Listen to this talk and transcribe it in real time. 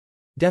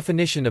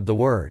Definition of the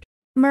word.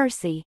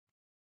 Mercy.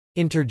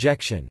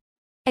 Interjection.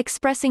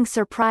 Expressing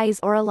surprise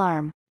or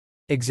alarm.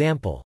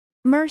 Example.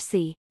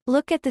 Mercy.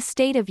 Look at the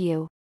state of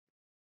you.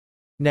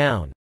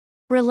 Noun.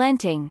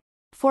 Relenting.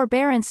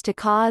 Forbearance to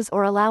cause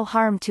or allow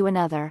harm to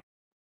another.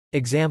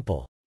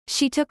 Example.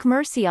 She took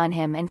mercy on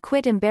him and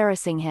quit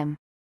embarrassing him.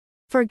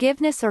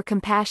 Forgiveness or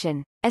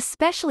compassion,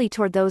 especially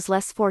toward those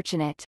less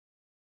fortunate.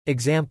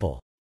 Example.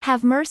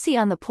 Have mercy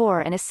on the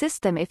poor and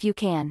assist them if you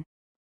can.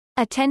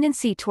 A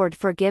tendency toward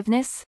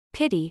forgiveness,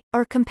 pity,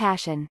 or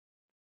compassion.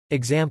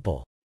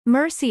 Example.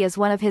 Mercy is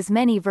one of his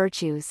many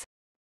virtues.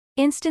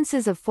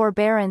 Instances of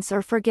forbearance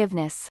or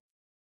forgiveness.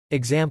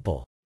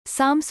 Example.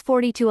 Psalms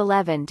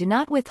 42:11 Do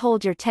not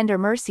withhold your tender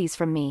mercies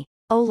from me,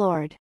 O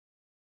Lord.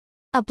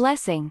 A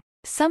blessing,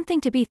 something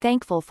to be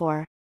thankful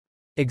for.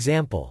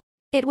 Example.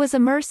 It was a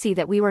mercy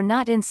that we were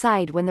not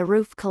inside when the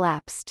roof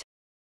collapsed.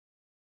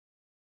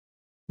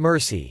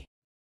 Mercy.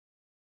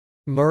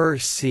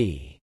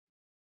 Mercy.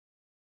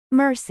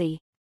 Mercy.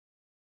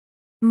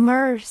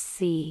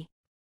 Mercy.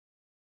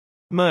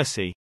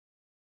 Mercy.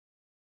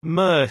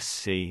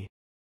 Mercy.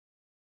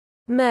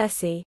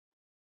 Mercy.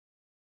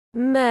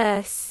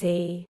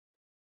 Mercy.